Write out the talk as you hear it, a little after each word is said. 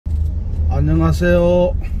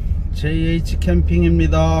안녕하세요, JH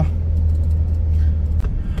캠핑입니다.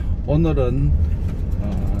 오늘은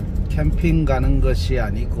캠핑 가는 것이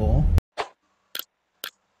아니고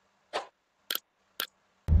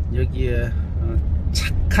여기에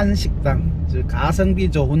착한 식당, 즉 가성비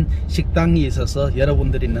좋은 식당이 있어서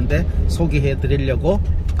여러분들이 있는데 소개해 드리려고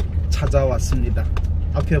찾아왔습니다.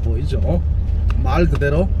 앞에 보이죠? 말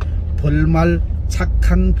그대로 벌말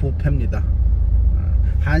착한 뷔페입니다.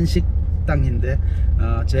 한식당인데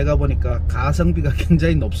제가 보니까 가성비가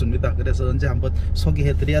굉장히 높습니다. 그래서 언제 한번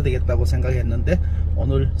소개해 드려야 되겠다고 생각했는데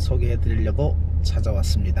오늘 소개해 드리려고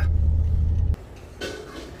찾아왔습니다.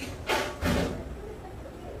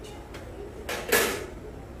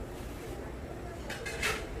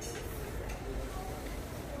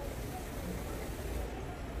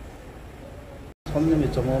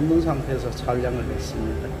 손님이 좀 없는 상태에서 촬영을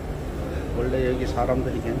했습니다. 원래 여기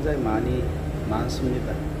사람들이 굉장히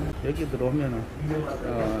많습니다. 여기 들어오면은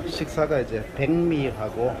식사가 이제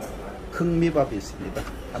백미하고 흑미밥이 있습니다.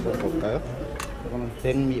 한번 볼까요? 이거는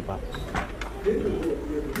백미밥,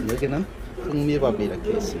 여기는 흑미밥이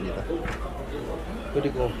이렇게 있습니다.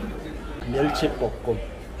 그리고 멸치볶음,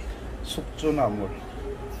 숙주나물,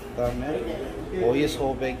 그 다음에 오이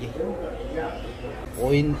소배기,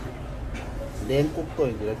 오인 냉국도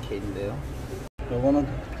이렇게 있는데요. 요거는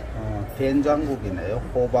된장국이네요.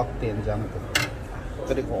 호박 된장국.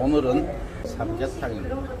 그리고 오늘은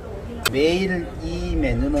삼계탕입니다. 매일 이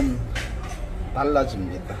메뉴는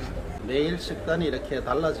달라집니다. 매일 식단이 이렇게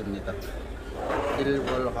달라집니다.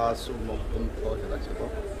 일월 화수 목금토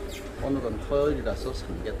해가지고 오늘은 토요일이라서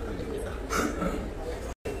삼계탕입니다.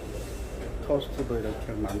 토스트도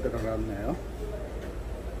이렇게 만들어 놨네요.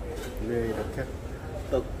 위에 이렇게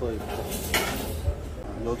떡도 있고.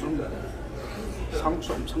 요즘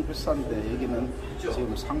상추 엄청 비싼데 여기는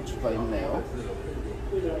지금 상추가 있네요.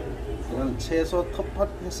 이건 채소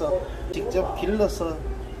텃밭에서 직접 길러서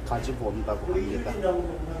가지고 온다고 합니다.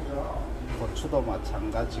 고추도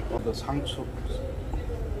마찬가지고, 또 상추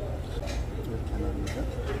이렇게 하는데,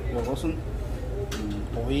 이것은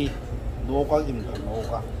오이 노각입니다.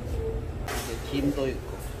 노각. 김도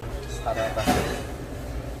있고, 사라다,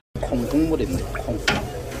 콩국물입니다.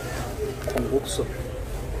 콩국수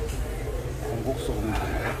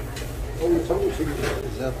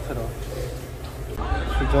디저트로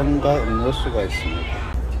수정과 음료수가 있습니다.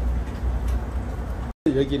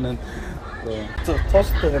 여기는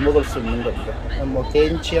토스트 해 먹을 수 있는 겁니다. 뭐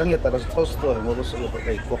개인 취향에 따라서 토스트 해 먹을 수도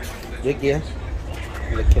있고, 여기에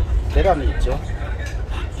이렇게 계란이 있죠.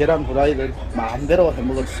 계란 후라이를 마음대로 해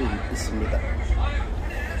먹을 수 있습니다.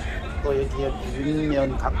 또 여기에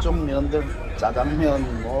비빔면, 각종 면들,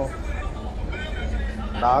 짜장면, 뭐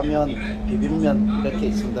라면, 비빔면 이렇게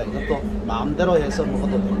있습니다. 이것도 마음대로 해서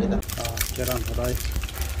먹어도 됩니다. 계란 후라이.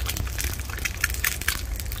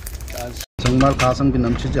 정말 가성비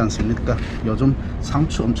넘치지 않습니까? 요즘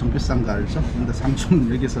상추 엄청 비싼 거 알죠? 근데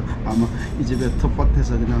상추는 여기서 아마 이 집에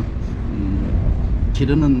텃밭에서 그냥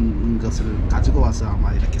기르는 것을 가지고 와서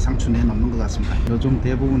아마 이렇게 상추 내놓는 것 같습니다. 요즘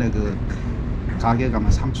대부분의 그 가게 가면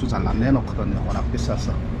상추 잘 안 내놓거든요. 워낙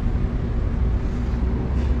비싸서.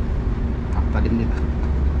 닭다리입니다.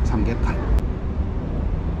 삼계탕.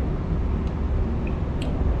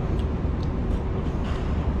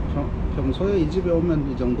 평소에 이 집에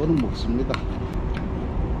오면 이 정도는 먹습니다.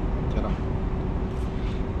 계란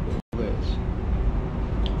먹어야지.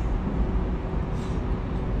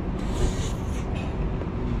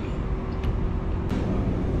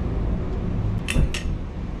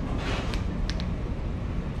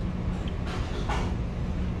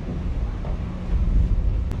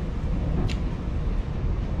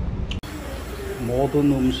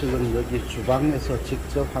 모든 음식은 여기 주방에서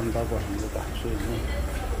직접 한다고 합니다.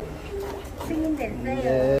 주인은.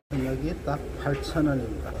 네, 여기 딱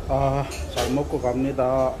 8,000원입니다. 잘 먹고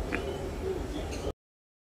갑니다.